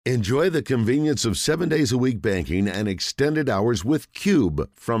Enjoy the convenience of 7 days a week banking and extended hours with Cube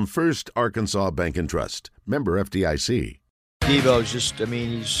from First Arkansas Bank and Trust. Member FDIC. Devo's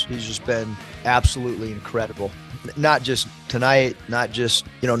he's just been absolutely incredible. Not just tonight, not just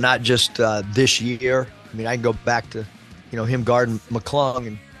this year. I mean, I can go back to, him guarding McClung,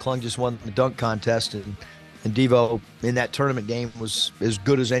 and McClung just won the dunk contest, and Devo in that tournament game was as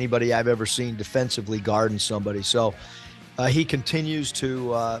good as anybody I've ever seen defensively guarding somebody. So he continues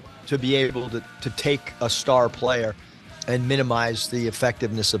to be able to take a star player and minimize the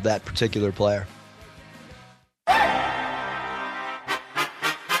effectiveness of that particular player.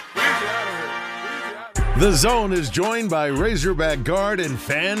 The Zone is joined by Razorback guard and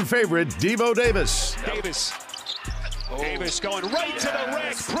fan favorite Devo Davis. Davis going right to the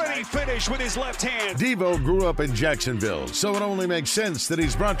rack. Pretty finish with his left hand. Devo grew up in Jacksonville, so it only makes sense that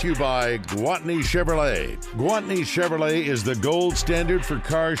he's brought to you by Gwatney Chevrolet. Gwatney Chevrolet is the gold standard for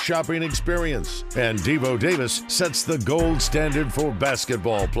car shopping experience, and Devo Davis sets the gold standard for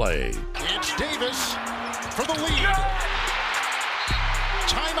basketball play. It's Davis for the lead.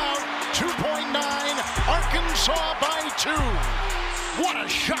 Timeout, 2.9, Arkansas by 2. What a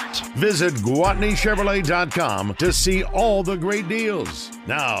shot! Visit GwatneyChevrolet.com to see all the great deals.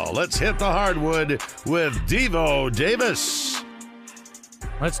 Now, let's hit the hardwood with Devo Davis.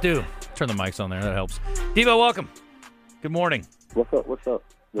 Let's do. Turn the mics on there. That helps. Devo, welcome. Good morning. What's up?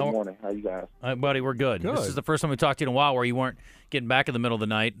 Good morning. How you guys? Buddy, we're good. This is the first time we talked to you in a while where you weren't getting back in the middle of the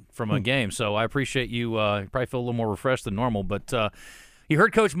night from a game. So I appreciate you. You probably feel a little more refreshed than normal. But you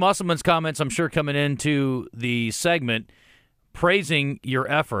heard Coach Musselman's comments, I'm sure, coming into the segment, praising your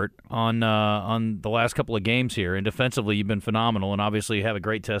effort on the last couple of games here. And defensively, you've been phenomenal, and obviously you have a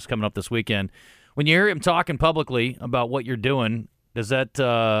great test coming up this weekend. When you hear him talking publicly about what you're doing, does that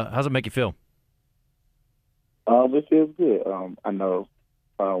how's it make you feel? It feels good. I know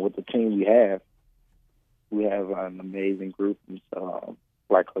with the team we have an amazing group.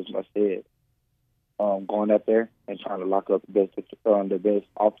 Like Coach Muss said, going up there and trying to lock up the best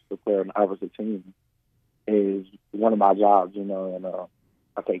offensive player on the opposite team is one of my jobs, and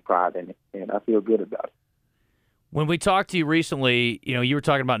I take pride in it, and I feel good about it. When we talked to you recently, you were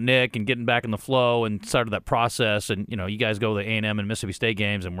talking about Nick and getting back in the flow and started that process, and, you guys go to the A&M and Mississippi State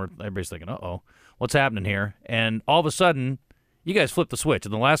games, and everybody's thinking, uh-oh, what's happening here? And all of a sudden, you guys flipped the switch,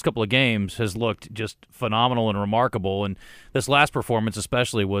 and the last couple of games has looked just phenomenal and remarkable, and this last performance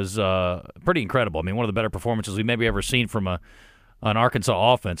especially was pretty incredible. I mean, one of the better performances we've maybe ever seen from an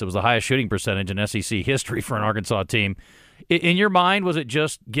Arkansas offense. It was the highest shooting percentage in SEC history for an Arkansas team. In your mind, was it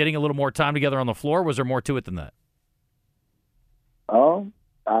just getting a little more time together on the floor? Was there more to it than that?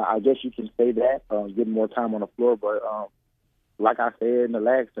 I guess you can say that, getting more time on the floor. But like I said in the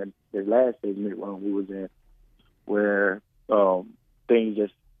last segment when we was in, where things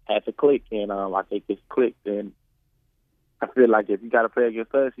just had to click, and I think it's clicked. And I feel like if you got to play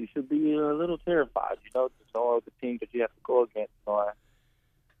against us, you should be a little terrified, just all the teams that you have to go against,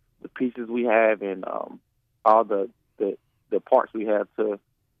 the pieces we have, and all the parts we have to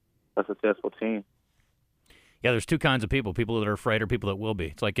a successful team. Yeah, there's two kinds of people that are afraid or people that will be.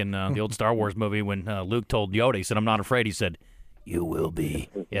 It's like in the old Star Wars movie when Luke told Yoda, he said, "I'm not afraid." He said, "You will be."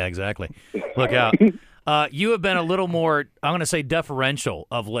 Yeah, exactly. Look out. You have been a little more, I'm going to say, deferential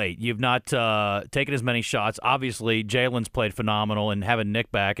of late. You've not taken as many shots. Obviously, Jalen's played phenomenal, and having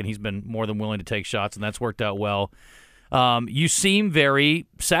Nick back, and he's been more than willing to take shots, and that's worked out well. You seem very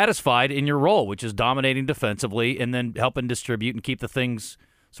satisfied in your role, which is dominating defensively and then helping distribute and keep the things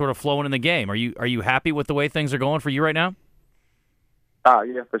sort of flowing in the game. Are you happy with the way things are going for you right now?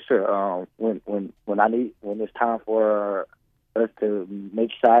 Yeah, for sure. When it's time for us to make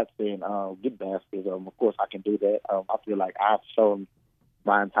shots and get baskets, of course I can do that. I feel like I've shown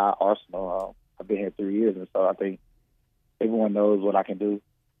my entire arsenal. I've been here 3 years, and so I think everyone knows what I can do.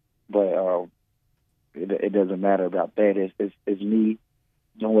 But it doesn't matter about that. It's me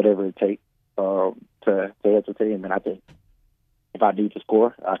doing whatever it takes to help the team. And I think if I need to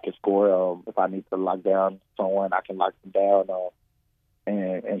score, I can score. If I need to lock down someone, I can lock them down,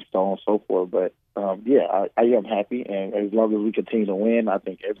 and so on and so forth. But I am happy, and as long as we continue to win, I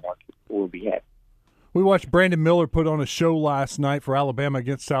think everyone will be happy. We watched Brandon Miller put on a show last night for Alabama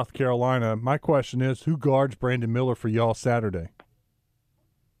against South Carolina. My question is, who guards Brandon Miller for y'all Saturday?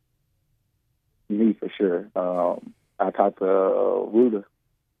 Me, for sure. I talked to Ruda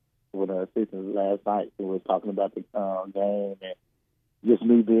with the assistants last night. We was talking about the game and just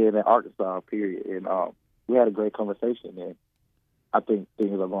me being in Arkansas, period. And we had a great conversation, and I think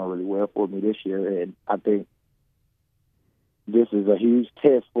things are going really well for me this year. And I think this is a huge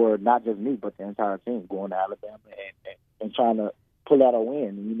test for not just me, but the entire team, going to Alabama and trying to pull out a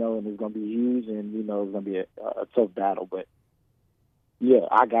win, you know, and it's going to be huge, and, you know, it's going to be a tough battle. But, yeah,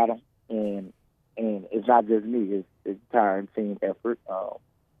 I got him, and it's not just me. It's entire team effort,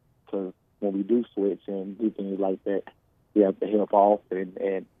 because when we do switch and do things like that, we have to help off and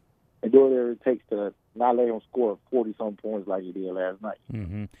do whatever it takes to not let him score 40-some points like he did last night.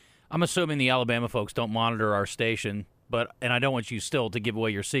 Mm-hmm. I'm assuming the Alabama folks don't monitor our station, and I don't want you still to give away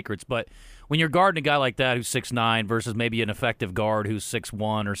your secrets, but when you're guarding a guy like that who's 6'9" versus maybe an effective guard who's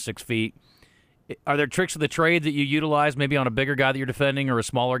 6'1" or 6 feet, are there tricks of the trade that you utilize maybe on a bigger guy that you're defending or a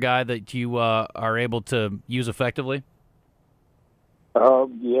smaller guy that you are able to use effectively?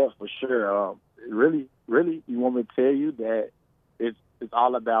 Yeah, for sure. Really, you want me to tell you that it's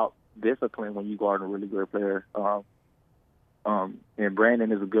all about discipline when you guard a really good player. And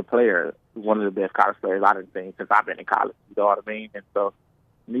Brandon is a good player, one of the best college players I've seen since I've been in college. You know what I mean? And so,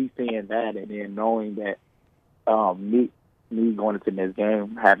 me seeing that and then knowing that me going into this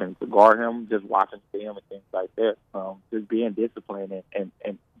game, having to guard him, just watching film and things like that, just being disciplined and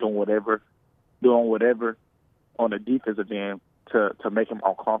doing whatever on the defensive end to make him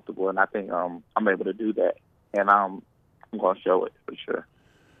uncomfortable. And I think I'm able to do that, and I'm going to show it for sure.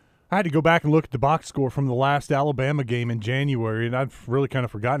 I had to go back and look at the box score from the last Alabama game in January, and I've really kind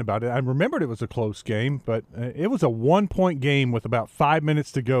of forgotten about it. I remembered it was a close game, but it was a 1-point game with about 5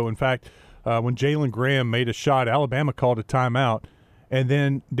 minutes to go. In fact, when Jalen Graham made a shot, Alabama called a timeout, and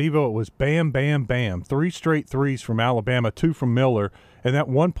then, Devo, it was bam, bam, bam. 3 straight threes from Alabama, 2 from Miller, and that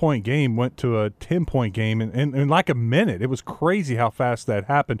 1-point game went to a 10-point game in like a minute. It was crazy how fast that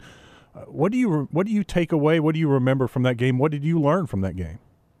happened. What do you take away? What do you remember from that game? What did you learn from that game?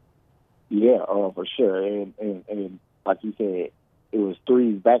 Yeah, for sure. And like you said, it was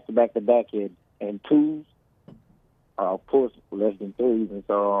threes back to back and twos. Of course, less than threes. And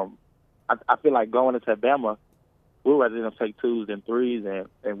so I feel like going into Alabama, we'd rather them take twos than threes,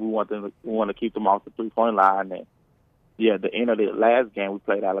 and we want to keep them off the 3-point line. And yeah, the end of the last game we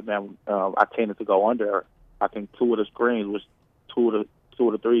played Alabama, I tended to go under. I think 2 of the screens was two of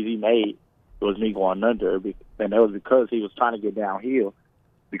the threes he made. It was me going under, and that was because he was trying to get downhill,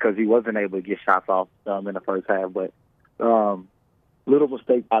 because he wasn't able to get shots off in the first half. But little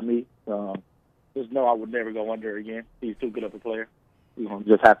mistake by me. Just know I would never go under again. He's too good of a player. You know,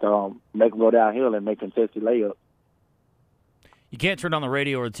 just have to make him go downhill and make contested layups. You can't turn on the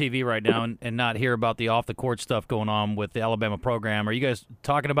radio or the TV right now and not hear about the off-the-court stuff going on with the Alabama program. Are you guys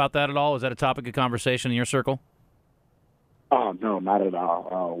talking about that at all? Is that a topic of conversation in your circle? Oh, no, not at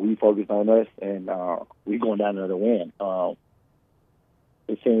all. We focused on us, and we going down there to win.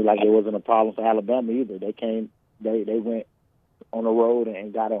 It seemed like it wasn't a problem for Alabama either. They went on the road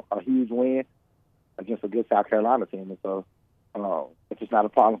and got a huge win against a good South Carolina team. And so if it's not a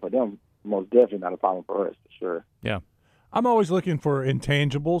problem for them, most definitely not a problem for us, for sure. Yeah. I'm always looking for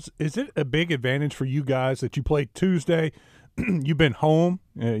intangibles. Is it a big advantage for you guys that you played Tuesday? You've been home.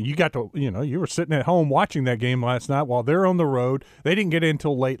 You got to, you were sitting at home watching that game last night while they're on the road. They didn't get in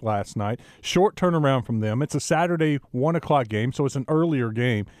until late last night. Short turnaround from them. It's a Saturday 1:00 game, so it's an earlier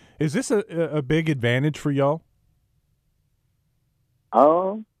game. Is this a big advantage for y'all?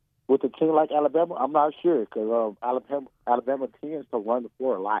 With a team like Alabama, I'm not sure, because Alabama tends to run the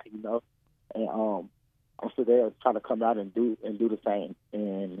floor a lot, and I'm sure they're trying to come out and do the same.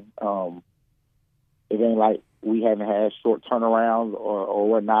 And it ain't like we haven't had short turnarounds or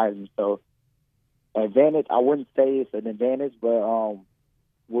whatnot. And so, advantage, I wouldn't say it's an advantage, but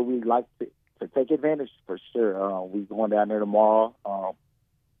would we like to take advantage? For sure. We going down there tomorrow,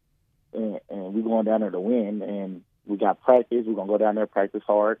 and we going down there to win. And we got practice. We're going to go down there, practice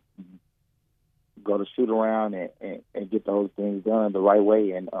hard, go to shoot around and get those things done the right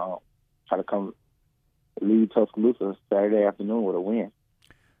way, and try to come lead Tuscaloosa Saturday afternoon with a win.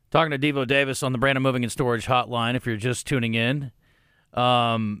 Talking to Devo Davis on the Brandon Moving and Storage Hotline, if you're just tuning in.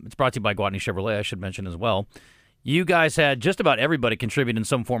 It's brought to you by Gwatney Chevrolet, I should mention as well. You guys had just about everybody contribute in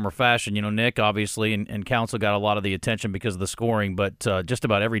some form or fashion. Nick, obviously, and Council got a lot of the attention because of the scoring, but just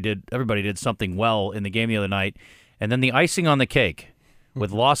about everybody did something well in the game the other night. And then the icing on the cake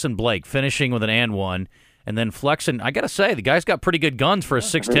with Lawson Blake finishing with an and one, and then flexing. I got to say, the guy's got pretty good guns for a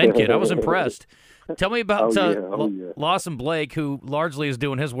 6'10" kid. I was impressed. Tell me about Lawson Blake, who largely is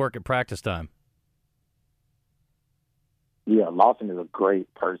doing his work at practice time. Yeah, Lawson is a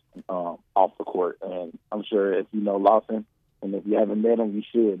great person off the court, and I'm sure if you know Lawson, and if you haven't met him, you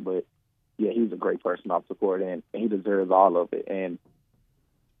should. But yeah, he's a great person off the court, and he deserves all of it. And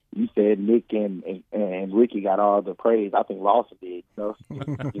you said Nick and Ricky got all the praise. I think Lawson did. Just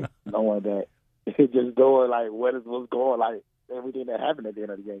knowing that, just going like what's going like everything that happened at the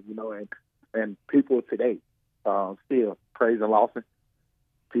end of the game, and people today, still praising Lawson.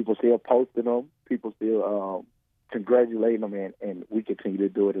 People still posting him. People still congratulating him, and we continue to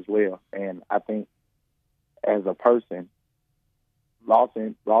do it as well. And I think as a person,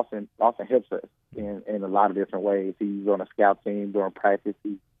 Lawson helps us in a lot of different ways. He's on a scout team during practice.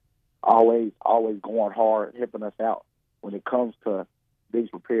 He's always going hard, helping us out when it comes to being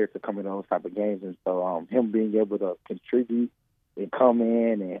prepared to come in those type of games. And so him being able to contribute and come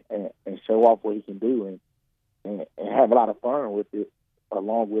in and show off what he can do and have a lot of fun with it,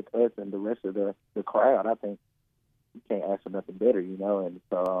 along with us and the rest of the crowd, I think you can't ask for nothing better, you know. And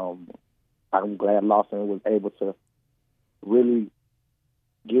so I'm glad Lawson was able to really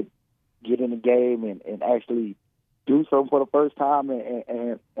get in the game and actually do something for the first time.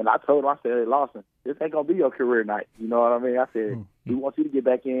 And I told him, I said, hey, Lawson, this ain't going to be your career night. You know what I mean? I said, we want you to get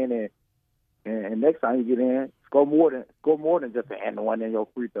back in and next time you get in, score more than just an and one in your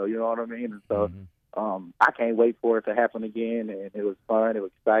free throw. You know what I mean? And so I can't wait for it to happen again. And it was fun. It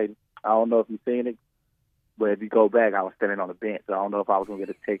was exciting. I don't know if you've seen it, but if you go back, I was standing on the bench. So I don't know if I was going to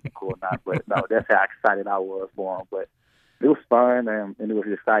get a technical or not. But no, that's how excited I was for him. But it was fun and it was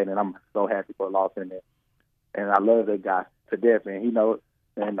exciting. And I'm so happy for Lawson. And I love that guy to death. And he knows.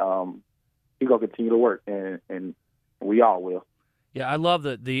 And he's going to continue to work. And we all will. Yeah, I love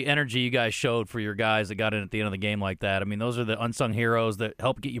the energy you guys showed for your guys that got in at the end of the game like that. I mean, those are the unsung heroes that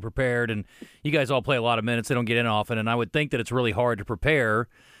help get you prepared, and you guys all play a lot of minutes. They don't get in often, and I would think that it's really hard to prepare,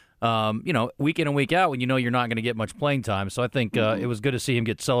 week in and week out when you know you're not going to get much playing time. So I think it was good to see him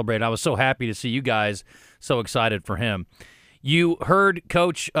get celebrated. I was so happy to see you guys so excited for him. You heard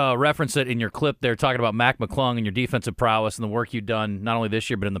Coach reference it in your clip there, talking about Mac McClung and your defensive prowess and the work you've done not only this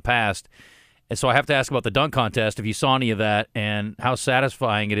year but in the past. And so I have to ask about the dunk contest, if you saw any of that, and how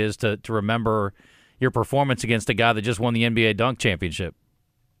satisfying it is to remember your performance against a guy that just won the NBA dunk championship.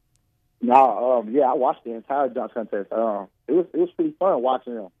 No, I watched the entire dunk contest. It was pretty fun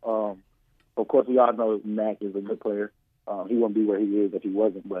watching him. Of course, we all know Mac is a good player. He wouldn't be where he is if he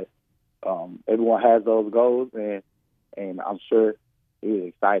wasn't, but everyone has those goals, and I'm sure he was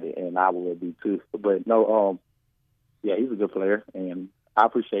excited, and I would be too. But no, he's a good player, and I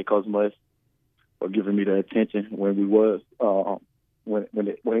appreciate Coach Mush for giving me the attention when we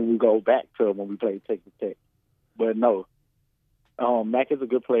go back to when we played Texas Tech. But no, Mac is a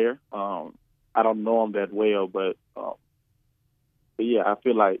good player. I don't know him that well, but yeah, I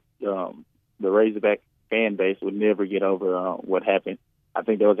feel like the Razorback fan base would never get over what happened. I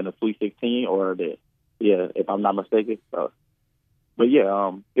think they was in the Sweet 16 if I'm not mistaken. But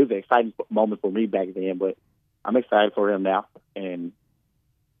yeah, it was an exciting moment for me back then. But I'm excited for him now, and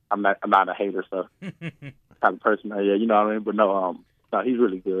I'm not a hater, so type of person. Yeah, you know what I mean. But no, he's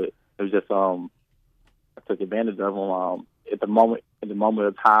really good. It was just I took advantage of him at the moment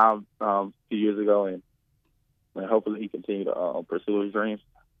of time a few years ago, and hopefully he continue to pursue his dreams.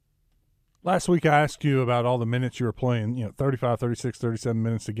 Last week I asked you about all the minutes you were playing, 35, 36, 37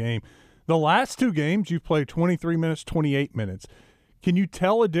 minutes a game. The last two games you've played 23 minutes, 28 minutes. Can you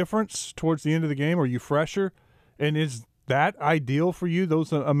tell a difference towards the end of the game? Are you fresher? And is that ideal for you,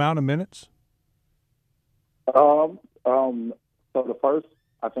 those amount of minutes? So the first,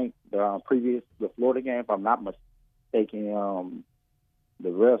 I think the Florida game, if I'm not mistaken, the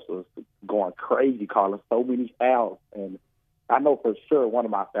refs was going crazy, calling so many fouls. And I know for sure one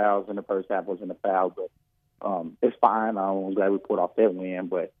of my fouls in the first half wasn't a foul, but it's fine. I'm glad we pulled off that win.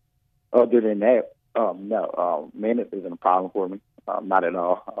 But other than that, no, minutes isn't a problem for me. Not at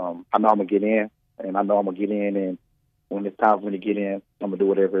all. I know I'm going to get in, and I know I'm going to get in, and when it's time for me to get in, I'm going to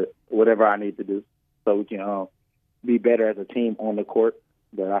do whatever I need to do so we can be better as a team on the court.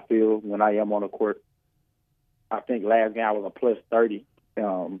 But I feel when I am on the court, I think last game I was a plus 30,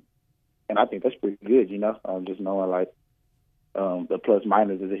 and I think that's pretty good, just knowing the plus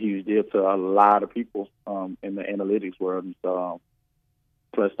minus is a huge deal to a lot of people in the analytics world. And so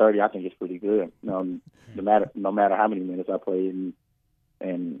plus 30, I think it's pretty good. No matter how many minutes I play,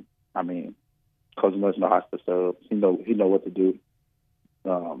 and I mean, Coach Mush knows how to serve. He know what to do. He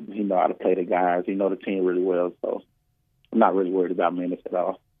know how to play the guys. He know the team really well. So I'm not really worried about minutes at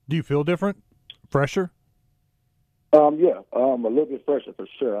all. Do you feel different, fresher? Yeah, a little bit fresher for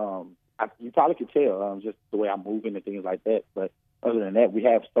sure. You probably could tell just the way I'm moving and things like that. But other than that, we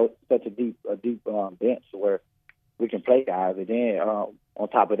have such a deep bench where we can play guys. And then on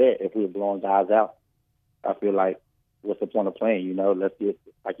top of that, if we're blowing guys out, I feel like what's the point of playing? Let's get,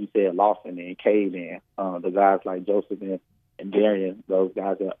 like you said, Lawson and Cade and the guys like Joseph and Darian. Those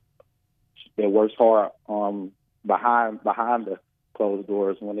guys that works hard behind the closed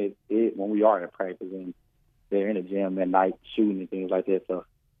doors when we are in practice and they're in the gym at night shooting and things like that. So.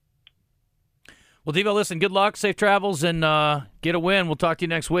 Well, Devo, listen, good luck, safe travels, and get a win. We'll talk to you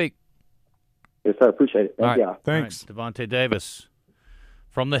next week. Yes, sir. Appreciate it. Thank All right. y'all. Thanks. All right, Devontae Davis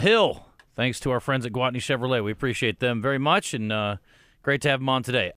from the Hill. Thanks to our friends at Gwatney Chevrolet. We appreciate them very much, and great to have them on today.